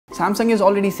Samsung is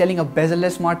already selling a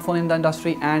bezel-less smartphone in the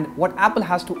industry, and what Apple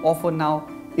has to offer now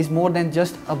is more than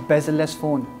just a bezel-less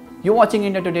phone. You're watching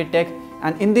India Today Tech,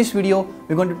 and in this video,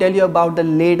 we're going to tell you about the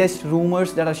latest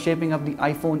rumors that are shaping up the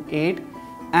iPhone 8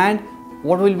 and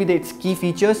what will be its key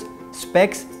features,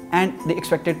 specs, and the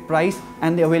expected price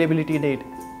and the availability date.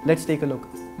 Let's take a look.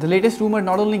 The latest rumor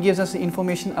not only gives us the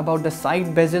information about the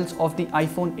side bezels of the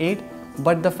iPhone 8,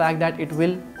 but the fact that it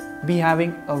will be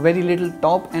having a very little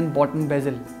top and bottom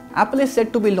bezel. Apple is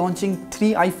said to be launching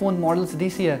 3 iPhone models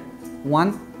this year.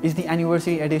 One is the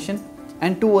anniversary edition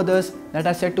and 2 others that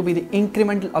are said to be the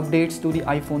incremental updates to the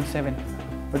iPhone 7.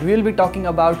 But we will be talking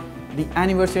about the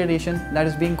anniversary edition that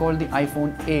is being called the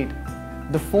iPhone 8.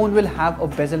 The phone will have a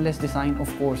bezel-less design,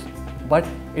 of course, but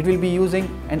it will be using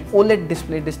an Oled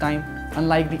display this time,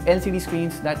 unlike the LCD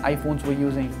screens that iPhones were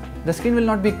using. The screen will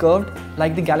not be curved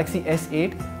like the Galaxy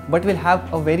S8, but will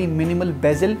have a very minimal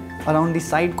bezel around the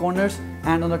side corners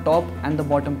and on the top and the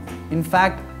bottom. In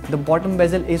fact, the bottom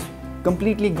bezel is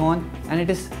completely gone, and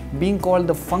it is being called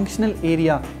the functional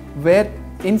area where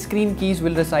in-screen keys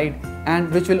will reside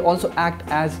and which will also act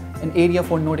as an area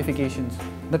for notifications.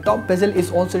 The top bezel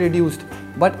is also reduced,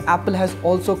 but Apple has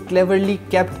also cleverly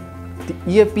kept the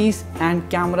earpiece and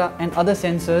camera and other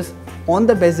sensors on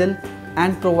the bezel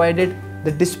and provided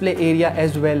the display area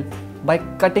as well by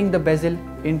cutting the bezel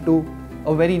into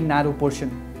a very narrow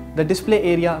portion. The display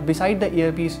area beside the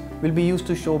earpiece will be used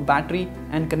to show battery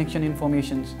and connection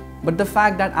informations. But the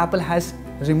fact that Apple has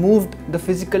removed the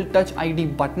physical Touch ID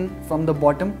button from the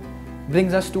bottom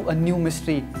brings us to a new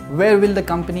mystery. Where will the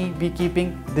company be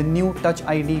keeping the new Touch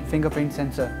ID fingerprint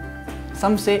sensor?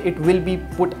 Some say it will be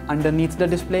put underneath the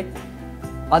display.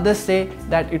 Others say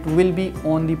that it will be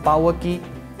on the power key,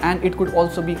 and it could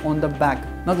also be on the back.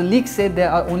 Now the leaks say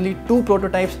there are only 2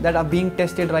 prototypes that are being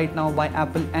tested right now by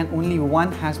Apple, and only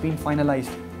one has been finalized.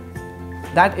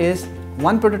 That is,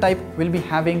 one prototype will be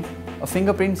having a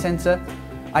fingerprint sensor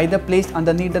either placed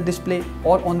underneath the display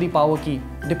or on the power key,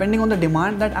 depending on the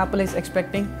demand that Apple is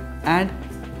expecting and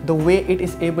the way it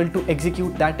is able to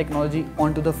execute that technology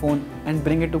onto the phone and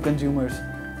bring it to consumers.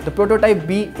 The prototype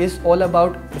B is all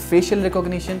about the facial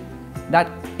recognition, that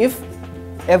if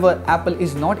ever Apple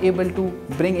is not able to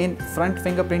bring in front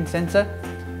fingerprint sensor,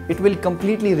 it will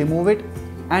completely remove it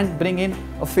and bring in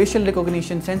a facial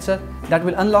recognition sensor that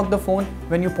will unlock the phone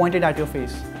when you point it at your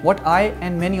face. What I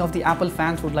and many of the Apple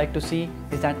fans would like to see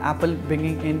is that Apple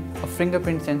bringing in a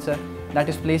fingerprint sensor that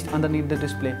is placed underneath the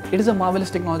display. It is a marvelous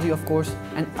technology, of course,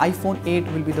 and iPhone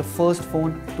 8 will be the first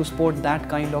phone to sport that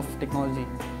kind of technology.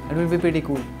 It will be pretty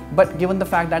cool. But given the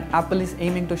fact that Apple is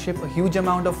aiming to ship a huge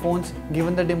amount of phones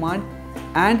given the demand,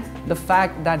 and the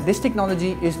fact that this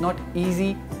technology is not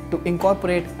easy to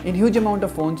incorporate in huge amount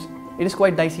of phones, it is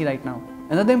quite dicey right now.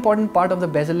 Another important part of the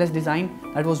bezel-less design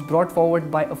that was brought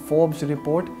forward by a Forbes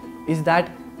report is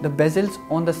that the bezels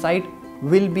on the side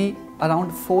will be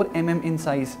around 4 mm in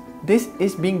size. This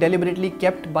is being deliberately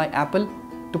kept by Apple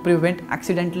to prevent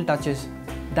accidental touches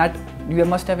that you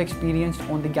must have experienced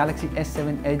on the Galaxy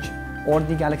S7 Edge or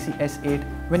the Galaxy S8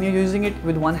 when you're using it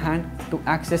with one hand to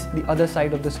access the other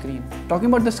side of the screen. Talking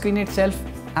about the screen itself,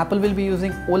 Apple will be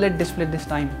using OLED display this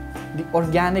time. The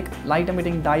organic light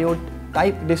emitting diode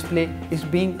type display is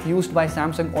being used by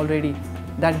Samsung already,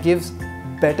 that gives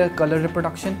better color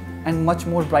reproduction and much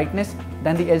more brightness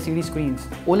than the LCD screens.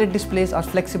 OLED displays are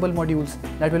flexible modules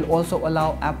that will also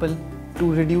allow Apple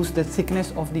to reduce the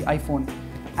thickness of the iPhone.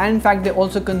 And in fact, they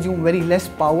also consume very less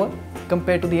power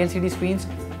compared to the LCD screens,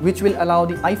 which will allow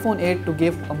the iPhone 8 to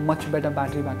give a much better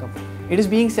battery backup. It is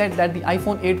being said that the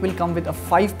iPhone 8 will come with a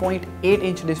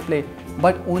 5.8-inch display,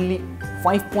 but only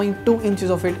 5.2 inches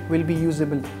of it will be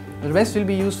usable. The rest will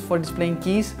be used for displaying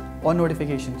keys or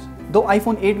notifications. Though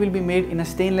iPhone 8 will be made in a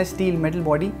stainless steel metal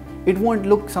body, it won't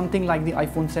look something like the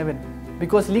iPhone 7,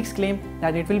 because leaks claim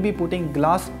that it will be putting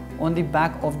glass on the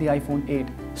back of the iPhone 8.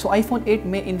 So iPhone 8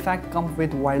 may in fact come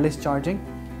with wireless charging,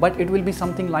 but it will be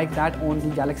something like that on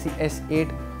the Galaxy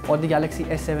S8 or the Galaxy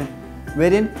S7,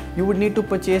 wherein you would need to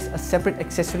purchase a separate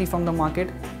accessory from the market,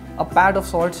 a pad of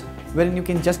sorts wherein you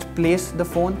can just place the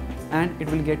phone and it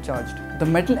will get charged. The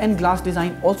metal and glass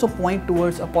design also point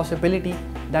towards a possibility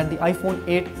that the iPhone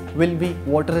 8 will be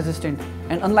water resistant,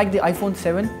 and unlike the iPhone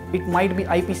 7, it might be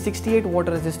IP68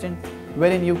 water resistant,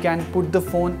 wherein you can put the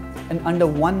phone in under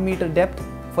 1 meter depth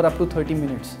for up to 30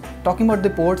 minutes. Talking about the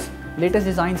ports, latest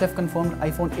designs have confirmed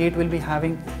iPhone 8 will be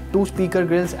having 2 speaker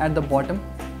grills at the bottom,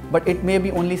 but it may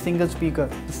be only single speaker.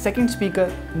 The second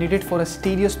speaker needed for a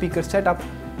stereo speaker setup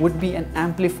would be an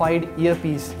amplified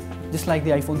earpiece, just like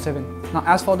the iPhone 7. Now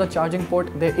as for the charging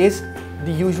port, there is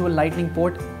the usual lightning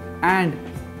port, and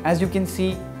as you can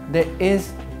see, there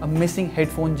is a missing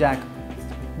headphone jack.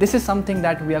 This is something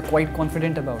that we are quite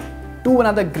confident about. Two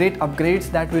another great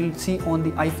upgrades that we'll see on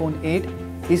the iPhone 8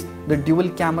 is the dual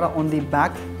camera on the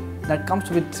back that comes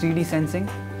with 3D sensing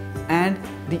and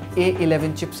the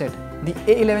A11 chipset. The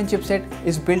A11 chipset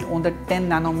is built on the 10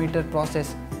 nanometer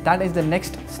process. That is the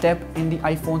next step in the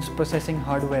iPhone's processing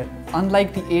hardware.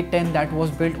 Unlike the A10 that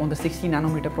was built on the 60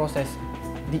 nanometer process,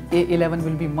 the A11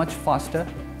 will be much faster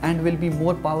and will be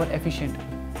more power efficient.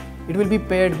 It will be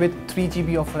paired with 3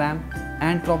 GB of RAM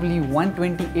and probably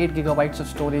 128 GB of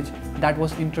storage that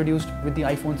was introduced with the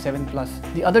iPhone 7 Plus.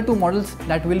 The other two models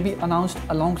that will be announced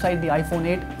alongside the iPhone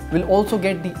 8 will also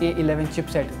get the A11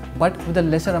 chipset, but with a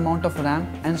lesser amount of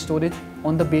RAM and storage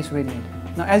on the base variant.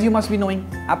 Now, as you must be knowing,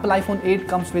 Apple iPhone 8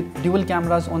 comes with dual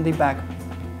cameras on the back.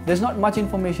 There's not much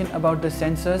information about the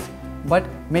sensors, but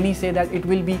many say that it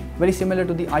will be very similar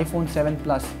to the iPhone 7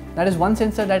 Plus. That is one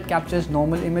sensor that captures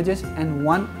normal images and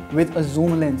one with a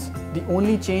zoom lens. The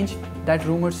only change that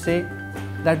rumors say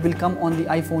that will come on the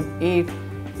iPhone 8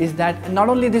 is that not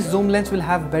only this zoom lens will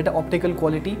have better optical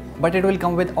quality, but it will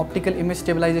come with optical image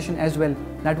stabilization as well,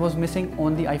 that was missing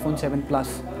on the iPhone 7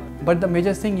 Plus. But the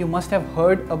major thing you must have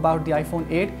heard about the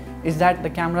iPhone 8 is that the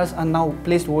cameras are now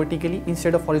placed vertically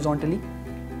instead of horizontally,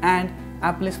 and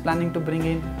Apple is planning to bring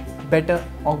in better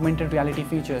augmented reality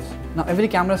features. Now, every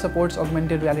camera supports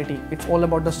augmented reality. It's all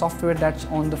about the software that's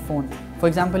on the phone. For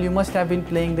example, you must have been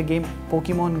playing the game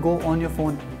Pokemon Go on your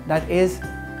phone. That is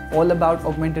all about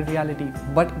augmented reality.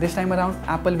 But this time around,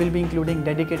 Apple will be including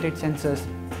dedicated sensors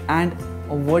and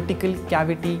a vertical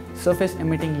cavity surface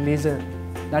emitting laser.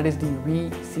 That is the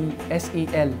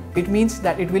VCSEL. It means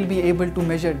that it will be able to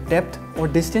measure depth or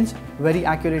distance very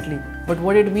accurately. But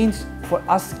what it means for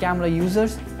us camera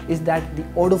users is that the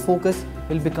autofocus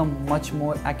will become much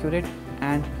more accurate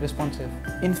and responsive.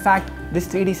 In fact, this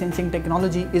 3D sensing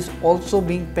technology is also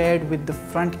being paired with the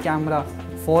front camera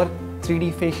for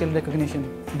 3D facial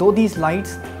recognition. Though these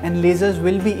lights and lasers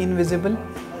will be invisible,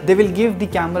 they will give the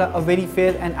camera a very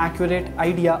fair and accurate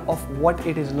idea of what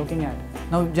it is looking at.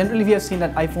 Now, generally we have seen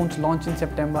that iPhones launch in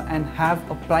September and have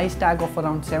a price tag of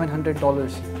around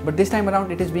 $700. But this time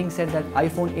around it is being said that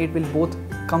iPhone 8 will both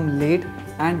come late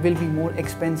and will be more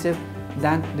expensive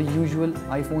than the usual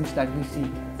iPhones that we see.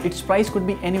 Its price could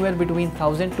be anywhere between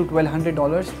 $1,000 to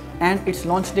 $1,200 and its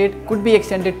launch date could be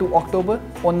extended to October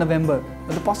or November.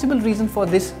 But the possible reason for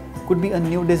this could be a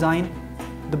new design,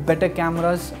 the better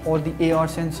cameras or the AR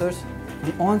sensors.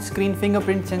 The on-screen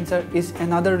fingerprint sensor is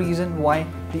another reason why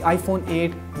the iPhone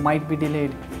 8 might be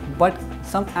delayed. But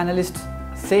some analysts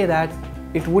say that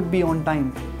it would be on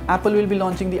time. Apple will be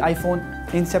launching the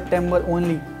iPhone in September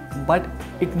only, but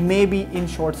it may be in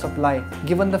short supply.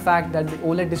 Given the fact that the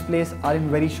Oled displays are in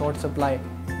very short supply,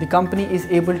 the company is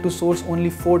able to source only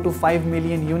 4 to 5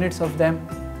 million units of them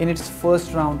in its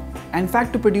first round. And in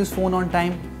fact, to produce phone on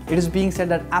time, it is being said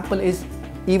that Apple is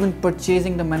even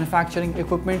purchasing the manufacturing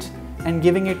equipment and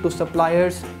giving it to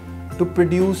suppliers to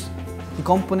produce the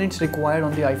components required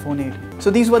on the iPhone 8.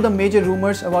 So these were the major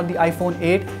rumors about the iPhone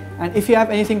 8, and if you have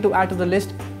anything to add to the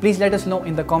list, please let us know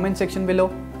in the comment section below.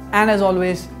 And as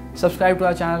always, subscribe to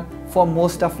our channel for more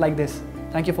stuff like this.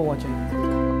 Thank you for watching.